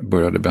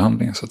började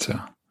behandlingen så att säga.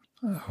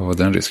 Och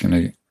den risken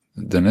är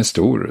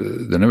stor.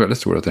 Den är väldigt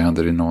stor att det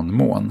händer i någon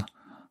mån.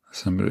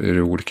 Sen är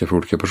det olika för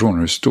olika personer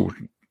hur stort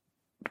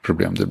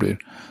problem det blir.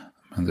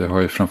 Men det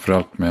har ju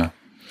framförallt med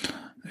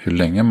hur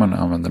länge man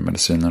använder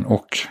medicinen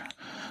och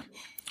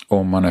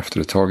om man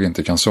efter ett tag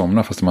inte kan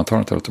somna fast man tar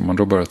en tablett, om man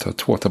då börjar ta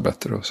 2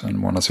 tabletter och sen en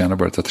månad senare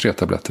börjar ta 3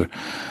 tabletter,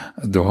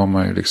 då har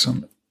man ju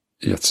liksom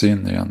gett sig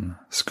in i en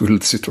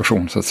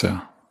skuldsituation så att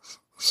säga.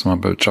 Som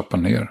man behöver trappa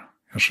ner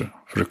kanske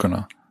för att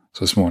kunna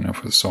så småningom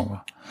få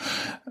sova.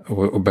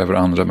 Och behöver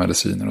andra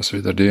mediciner och så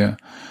vidare. Det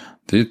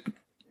är ett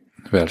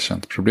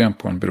välkänt problem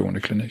på en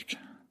beroendeklinik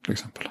till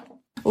exempel.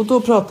 Och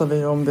då pratar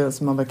vi om det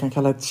som man väl kan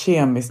kalla ett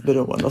kemiskt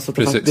beroende. Alltså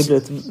att det blir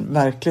ett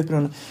verkligt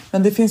beroende.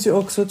 Men det finns ju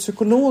också ett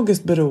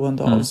psykologiskt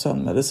beroende av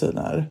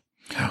sömnmediciner.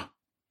 Ja.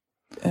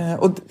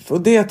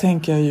 Och det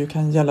tänker jag ju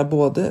kan gälla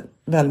både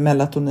väl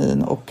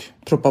melatonin och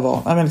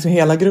Propavan. Men liksom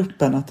hela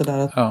gruppen. Att det där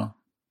att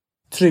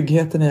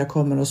tryggheten när jag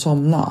kommer att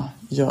somna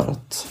gör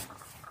att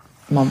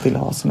man vill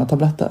ha sina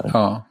tabletter.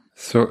 Ja,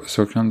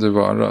 så kan det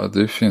vara.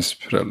 Det finns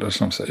föräldrar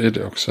som säger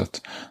det också.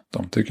 Att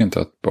de tycker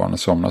inte att barnet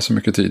somnar så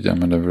mycket tidigare.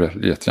 Men de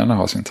vill jättegärna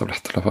ha sin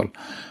tablett i alla fall.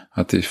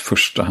 Att det är i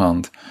första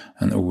hand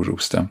en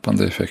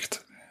orosdämpande effekt.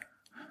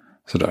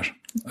 Sådär.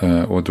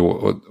 Och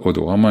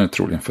då har man ju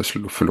troligen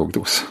för låg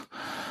dos.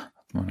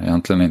 Man har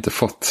egentligen inte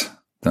fått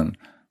den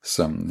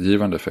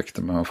sömngivande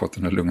effekten. Men man har fått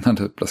den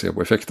lugnande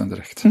placeboeffekten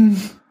direkt.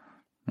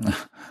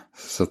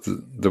 Så att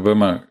då bör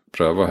man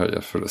pröva att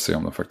höja för att se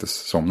om de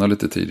faktiskt somnar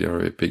lite tidigare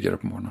och är piggare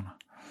på morgonen.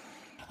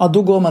 Ja,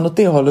 då går man åt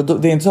det hållet.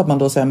 Det är inte så att man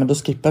då säger men då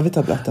skippar vi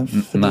tabletten.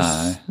 För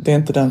nej. Det är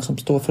inte den som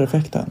står för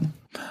effekten.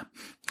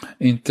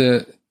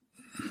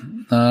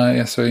 Nej,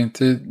 alltså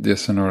inte det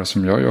scenario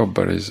som jag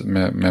jobbar i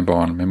med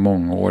barn med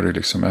mångårig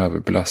liksom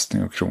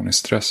överbelastning och kronisk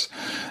stress.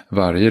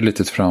 Varje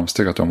litet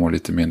framsteg att de mår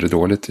lite mindre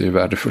dåligt är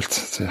värdefullt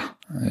så att säga.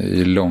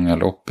 I långa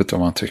loppet om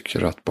man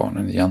tycker att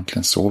barnen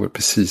egentligen sover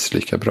precis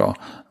lika bra.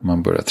 Om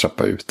man börjar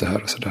trappa ut det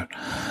här och sådär.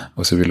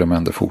 Och så vill de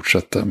ändå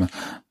fortsätta. Men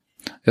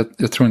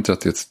jag tror inte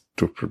att det är ett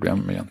stort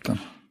problem egentligen.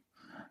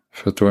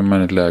 För att då är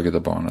man i ett läge där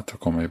barnet har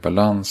kommit i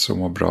balans och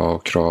mår bra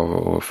och krav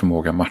och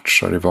förmåga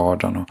matchar i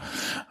vardagen. Och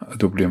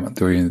då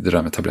är det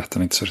där med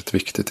tabletten inte så rätt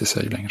viktigt i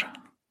sig längre.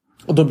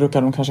 Och då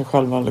brukar de kanske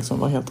själva liksom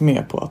vara helt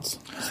med på att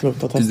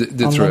sluta testa?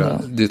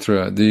 Det tror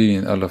jag. Det är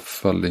i alla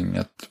fall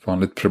inget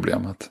vanligt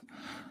problem att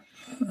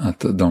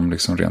de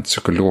liksom rent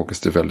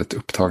psykologiskt är väldigt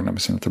upptagna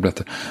med sina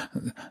tabletter.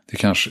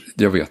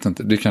 Jag vet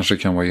inte, det kanske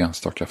kan vara i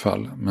enstaka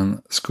fall. Men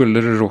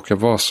skulle det råka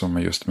vara så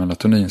med just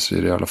melatonin så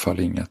är det i alla fall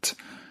inget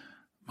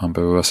man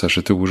behöver vara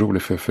särskilt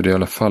orolig för det är i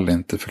alla fall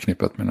inte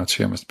förknippat med något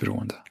kemiskt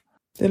beroende.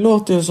 Det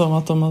låter ju som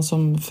att om man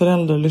som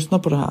förälder lyssnar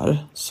på det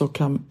här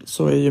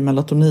så är ju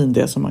melatonin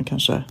det som man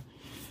kanske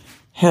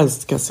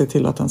helst ska se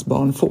till att ens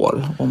barn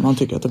får om man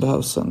tycker att det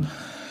behövs en.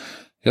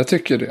 Jag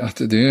tycker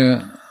att det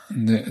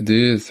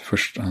är ett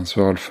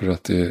förstahandsval för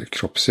att det är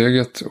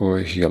kroppseget och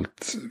är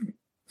helt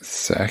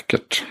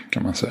säkert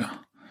kan man säga.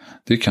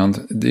 Det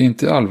är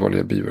inte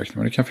allvarliga biverkningar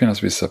men det kan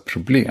finnas vissa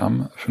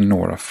problem för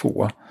några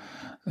få.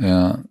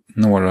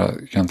 Några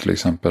kan till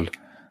exempel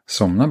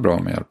somna bra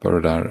med hjälp av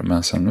det där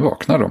men sen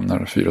vaknar de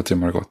när 4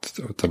 timmar har gått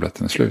och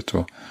tabletten är slut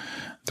och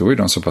då är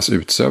de så pass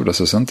utsövda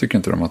så sen tycker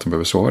inte de att de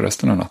behöver sova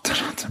resten av natten.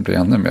 Det blir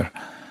ännu mer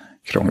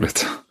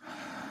krångligt.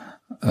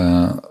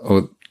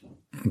 Och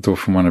då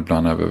får man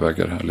ibland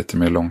överväga det här lite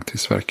mer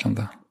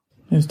långtidsverkande.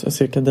 Just det,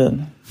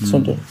 cirkadin.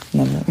 Som du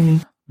nämnde.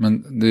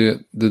 Men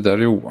det där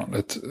är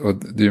ovanligt. Och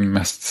det är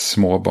mest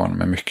små barn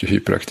med mycket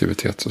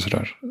hyperaktivitet och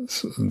sådär.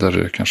 Där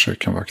det kanske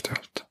kan vara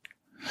aktuellt.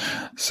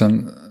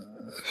 Sen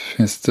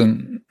finns det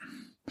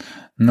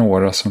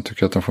några som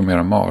tycker att de får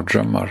mera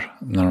mardrömmar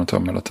när de tar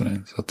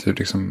melatonin. Så att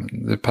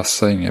det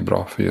passar inget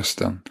bra för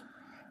just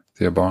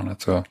det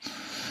barnet. Och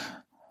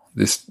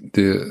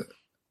det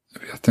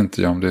vet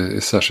inte jag om det är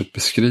särskilt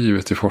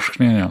beskrivet i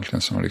forskningen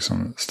egentligen som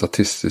liksom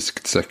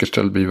statistiskt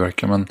säkerställd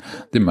biverkan. Men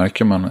det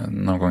märker man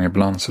någon gång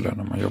ibland sådär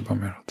när man jobbar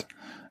med det.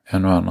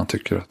 En och annan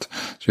tycker att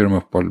så gör de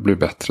uppehåll, blir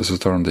bättre så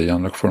tar de det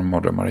igen och får de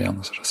mardrömmar igen.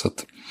 Och sådär. Så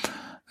att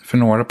för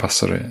några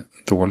passar det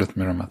dåligt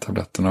med de här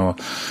tabletterna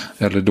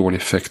eller dålig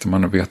effekt och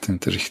man vet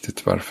inte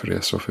riktigt varför det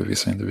är så för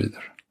vissa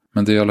individer.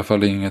 Men det är i alla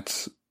fall inget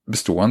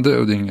bestående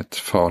och det är inget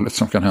farligt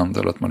som kan hända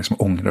eller att man liksom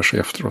ångrar sig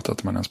efteråt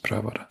att man ens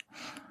prövar det.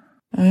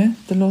 Nej,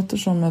 det låter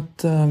som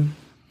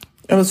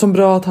som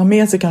bra att ha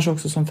med sig kanske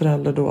också som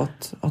förälder då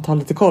att ha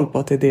lite koll på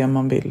att det är det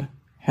man vill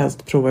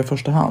helst prova i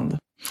första hand.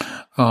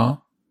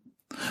 Ja.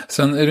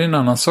 Sen är det en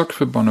annan sak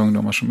för barn och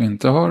ungdomar som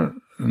inte har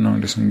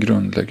någon liksom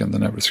grundläggande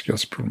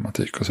neuropsykiatrisk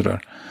problematik och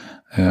sådär.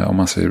 Om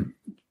man säger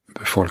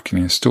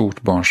befolkningen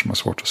stort, barn som har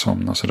svårt att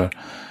somna och sådär.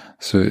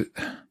 Så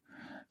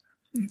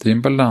det är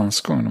en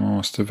balansgång när man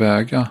måste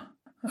väga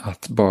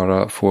att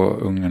bara få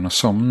ungen att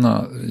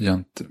somna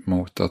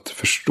gentemot att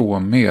förstå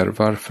mer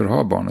varför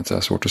har barnet så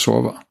här svårt att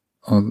sova.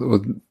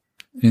 Och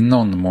i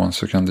någon mån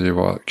så kan det ju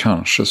vara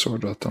kanske så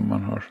då att om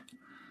man har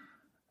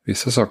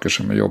vissa saker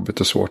som är jobbigt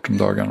och svårt om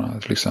dagarna,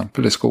 till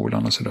exempel i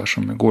skolan och sådär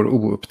som går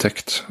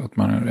oupptäckt, att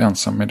man är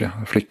ensam med det,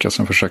 flicka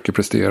som försöker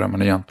prestera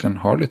men egentligen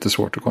har lite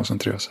svårt att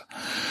koncentrera sig.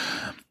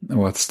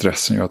 Och att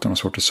stressen gör att de har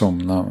svårt att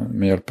somna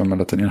med hjälp av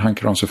melatonin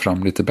hankar de sig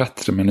fram lite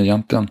bättre men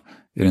egentligen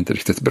är det inte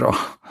riktigt bra.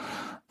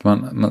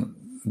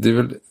 Det är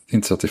väl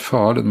inte så att det är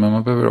farligt men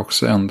man behöver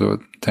också ändå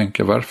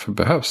tänka varför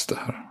behövs det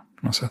här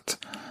på något sätt.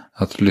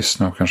 Att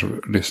lyssna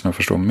och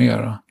förstå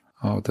mera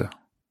av det.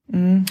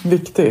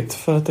 Viktigt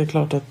för att det är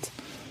klart att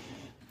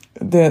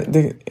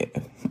det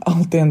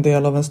alltid är en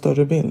del av en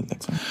större bild.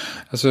 Liksom.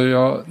 Alltså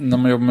när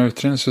man jobbar med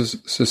utredning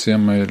så ser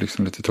man ju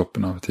liksom lite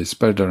toppen av ett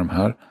isberg där de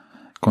här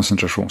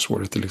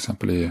koncentrationssvårigheter till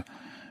exempel är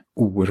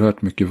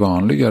oerhört mycket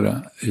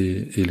vanligare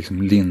i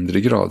liksom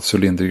lindrig grad. Så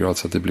lindrig grad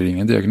så att det blir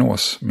ingen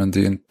diagnos. Men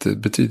det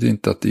betyder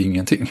inte att det är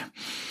ingenting.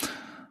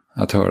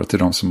 Att höra till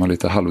de som har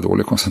lite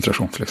halvdålig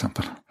koncentration till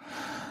exempel.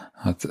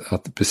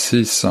 Att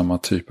precis samma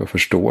typ av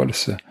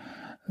förståelse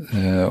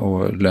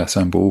och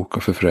läsa en bok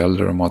och för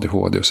föräldrar om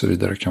ADHD och så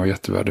vidare kan vara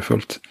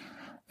jättevärdefullt.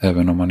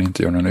 Även om man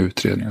inte gör någon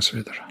utredning och så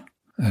vidare.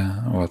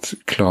 Och att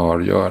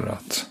klargöra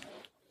att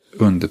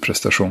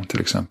underprestation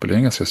till exempel är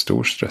en ganska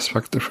stor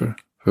stressfaktor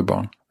för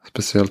barn.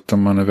 Speciellt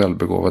om man är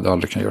välbegåvad och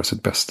aldrig kan göra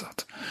sitt bästa.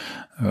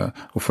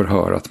 Och får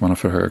höra att man har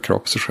för höga krav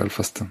på sig själv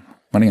fast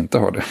man inte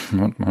har det.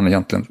 Man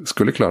egentligen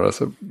skulle klara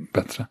sig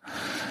bättre.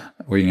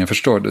 Och ingen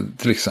förstår det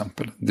till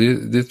exempel.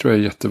 Det tror jag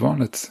är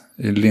jättevanligt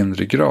i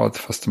lindrig grad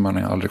fast man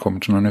aldrig kommer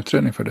till någon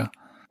utredning för det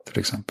till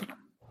exempel.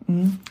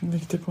 En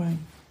viktig poäng.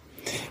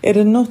 Är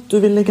det något du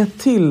vill lägga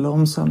till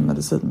om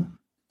sömnmedicin?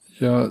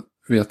 Jag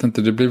vet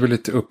inte, det blir väl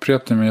lite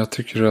upprepning men jag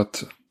tycker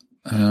att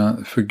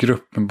för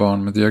gruppen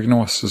barn med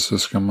diagnoser så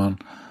ska man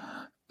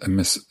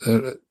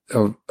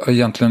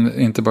egentligen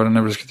inte bara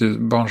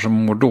neurodegenerativa barn som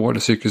mår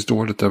dåligt, psykiskt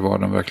dåligt där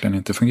vardagen verkligen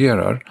inte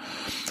fungerar,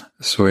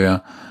 så är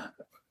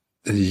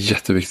det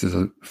jätteviktigt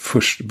att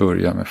först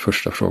börja med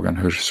första frågan: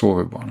 hur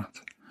sover barnet?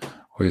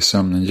 Och är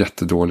sömnen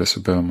jättedålig så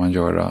behöver man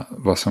göra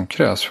vad som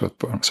krävs för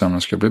att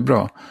sömnen ska bli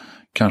bra.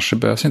 Kanske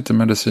behövs inte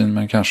medicin,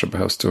 men kanske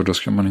behövs det, och då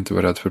ska man inte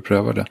vara rädd för att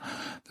pröva det.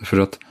 Därför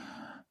att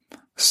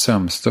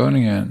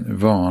sömnstörning är en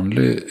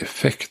vanlig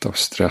effekt av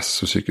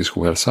stress och psykisk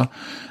ohälsa,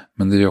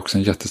 men det är också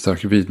en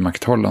jättestark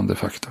vidmakthållande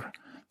faktor.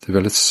 Det är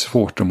väldigt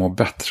svårt att må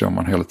bättre om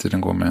man hela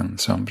tiden går med en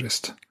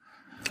sömnbrist.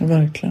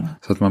 Verkligen.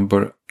 Så att man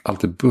bör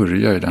alltid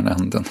börja i den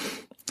änden.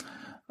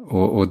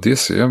 Och det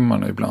ser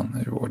man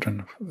ibland i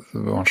vården.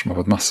 Barn som har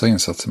fått massa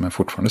insatser men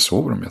fortfarande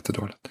sover de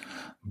jättedåligt.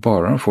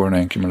 Bara de får en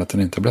enkel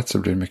melatonintablett så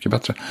blir det mycket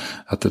bättre.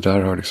 Att det där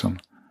har liksom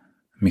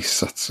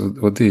missats.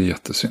 Och det är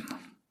jättesynd.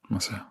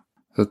 Man säger.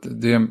 Så att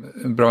det är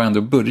en bra ändå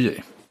att börja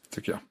i,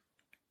 tycker jag.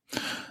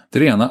 Det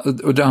är det ena.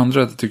 Och det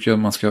andra tycker jag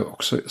man ska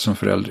också som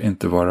förälder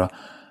inte vara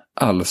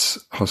alls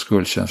ha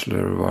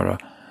skuldkänslor och vara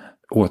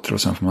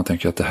återhållsam, för man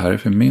tänker att det här är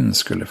för min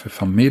skull, för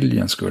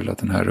familjens skull, att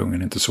den här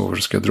ungen inte sover,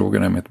 så ska jag droga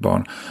ner mitt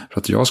barn för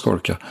att jag ska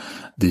orka.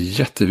 Det är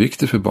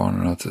jätteviktigt för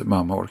barnen att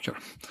mamma orkar.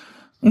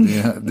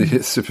 Det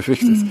är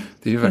superviktigt.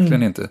 Det är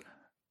verkligen inte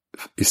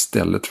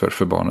istället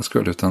för barnens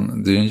skull,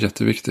 utan det är en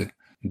jätteviktig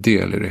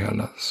del i det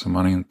hela som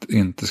man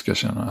inte ska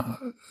känna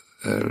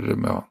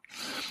eller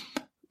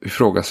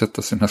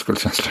ifrågasätta sina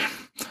skuldkänslor.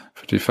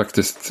 För det är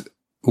faktiskt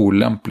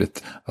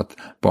olämpligt att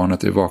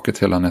barnet är vaket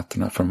hela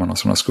nätterna för man har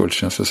sådana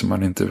skuldkänslor som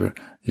man inte vill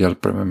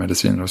hjälpa med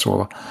mediciner och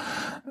sova.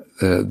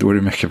 Då är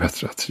det mycket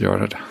bättre att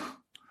göra det.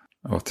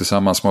 Och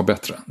tillsammans må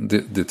bättre.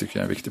 Det tycker jag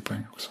är en viktig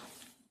poäng också.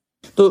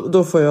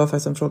 Då får jag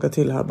faktiskt en fråga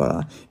till här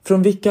bara.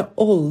 Från vilka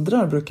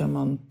åldrar brukar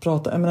man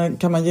prata? Jag menar,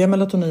 kan man ge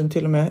melatonin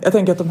till och med? Jag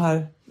tänker att de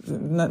här,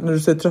 när du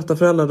säger trötta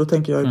föräldrar, då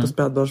tänker jag ju på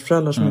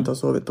spädbarnsföräldrar som inte har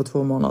sovit på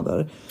 2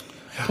 månader.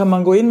 Ja. Kan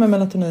man gå in med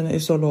melatonin i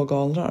så låga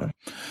åldrar?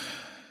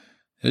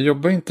 Jag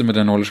jobbar inte med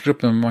den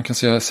åldersgruppen, men man kan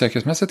säga att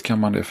säkerhetsmässigt kan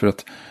man det, för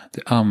att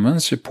det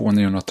används ju på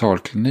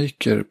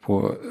neonatalkliniker,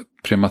 på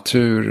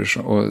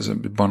prematurer och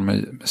barn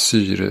med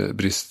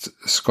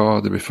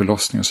syrebristskador vid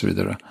förlossning och så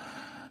vidare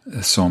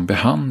som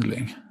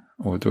behandling.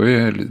 Och då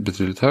är det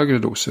betydligt högre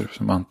doser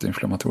som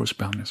antiinflammatorisk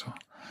behandling. Så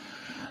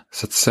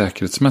att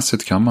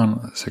säkerhetsmässigt kan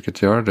man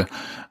säkert göra det.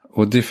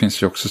 Och det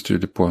finns ju också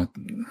studier på,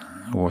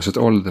 oavsett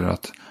ålder,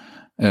 att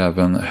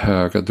även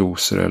höga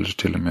doser eller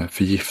till och med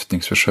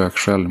förgiftningsförsök,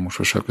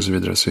 självmordsförsök och så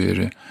vidare, så är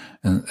det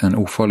en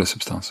ofarlig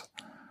substans.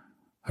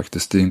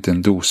 Faktiskt, det är inte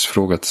en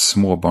dosfråga till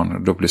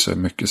småbarn, då blir det så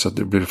mycket så att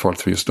det blir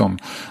farligt för just dem.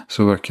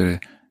 Så verkar det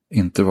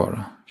inte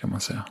vara, kan man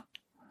säga.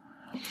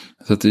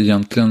 Så att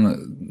egentligen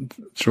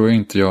tror jag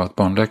inte att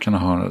barnläkarna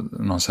har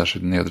någon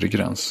särskild nedre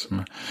gräns.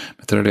 Med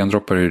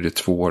teralendroppar är det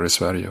 2 år i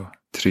Sverige och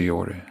 3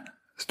 år i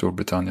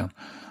Storbritannien.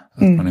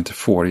 Att man inte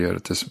får ge det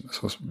till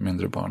så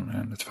mindre barn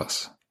enligt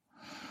FASS.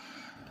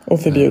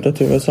 Och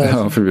förbjudet i USA.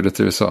 Ja, förbjudet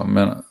i USA.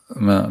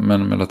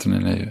 Men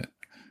melatonin är ju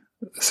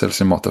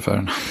säljs i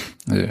mataffärerna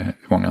i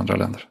många andra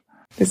länder.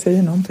 Det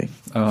säger någonting.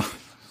 Ja.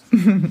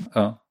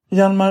 Ja.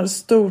 Hjalmar,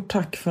 stort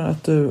tack för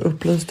att du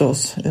upplyste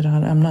oss i det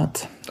här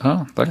ämnet.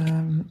 Ja, tack.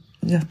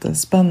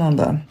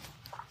 Jättespännande.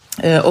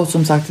 Och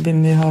som sagt, vill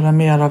ni höra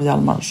mer av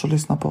Hjalmar så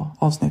lyssna på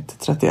avsnitt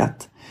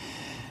 31.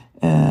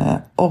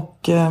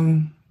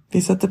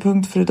 Vi sätter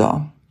punkt för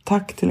idag.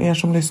 Tack till er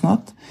som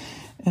lyssnat.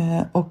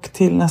 Och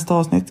till nästa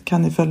avsnitt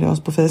kan ni följa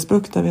oss på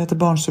Facebook där vi heter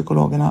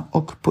Barnpsykologerna,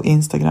 och på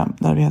Instagram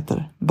där vi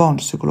heter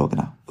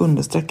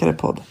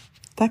Barnpsykologerna_podd.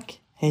 Tack,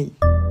 hej!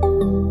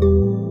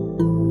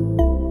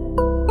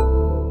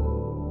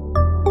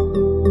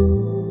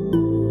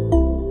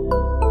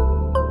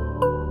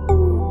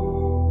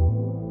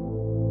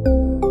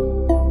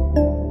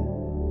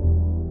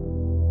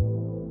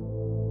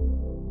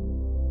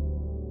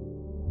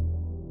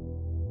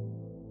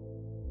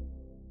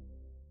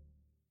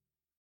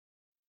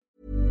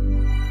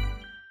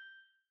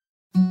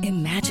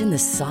 Imagine the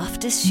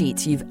softest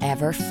sheets you've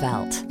ever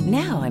felt.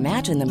 Now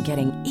imagine them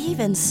getting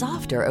even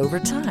softer over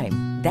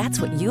time.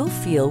 That's what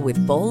you'll feel with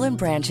Boll &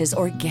 Branch's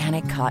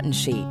organic cotton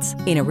sheets.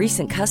 In a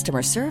recent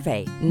customer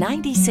survey,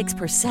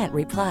 96%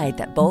 replied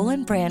that Boll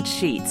 & Branch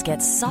sheets get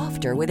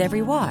softer with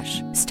every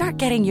wash. Start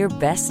getting your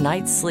best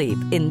night's sleep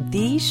in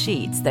these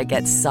sheets that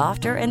get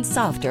softer and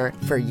softer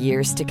for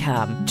years to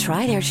come.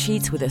 Try their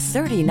sheets with a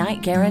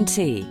 30-night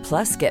guarantee.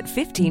 Plus, get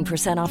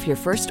 15% off your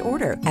first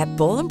order at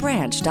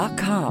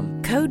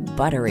bollandbranch.com. Code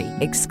BUTTERY.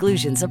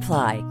 Exclusions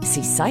apply.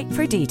 See site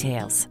for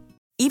details.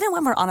 Even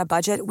when we're on a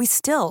budget, we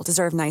still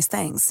deserve nice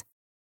things.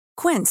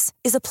 Quince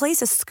is a place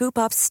to scoop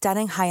up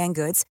stunning high-end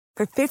goods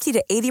for 50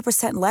 to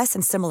 80% less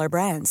than similar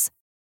brands.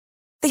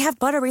 They have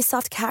buttery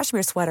soft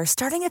cashmere sweaters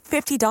starting at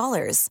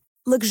 $50,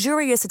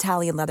 luxurious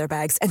Italian leather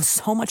bags, and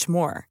so much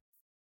more.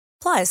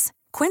 Plus,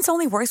 Quince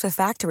only works with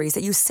factories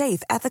that use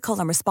safe, ethical,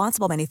 and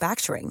responsible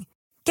manufacturing.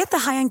 Get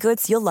the high-end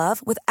goods you'll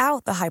love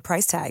without the high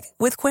price tag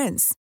with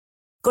Quince.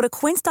 Go to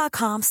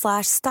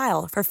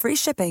quince.com/style for free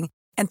shipping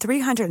and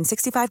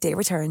 365-day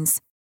returns.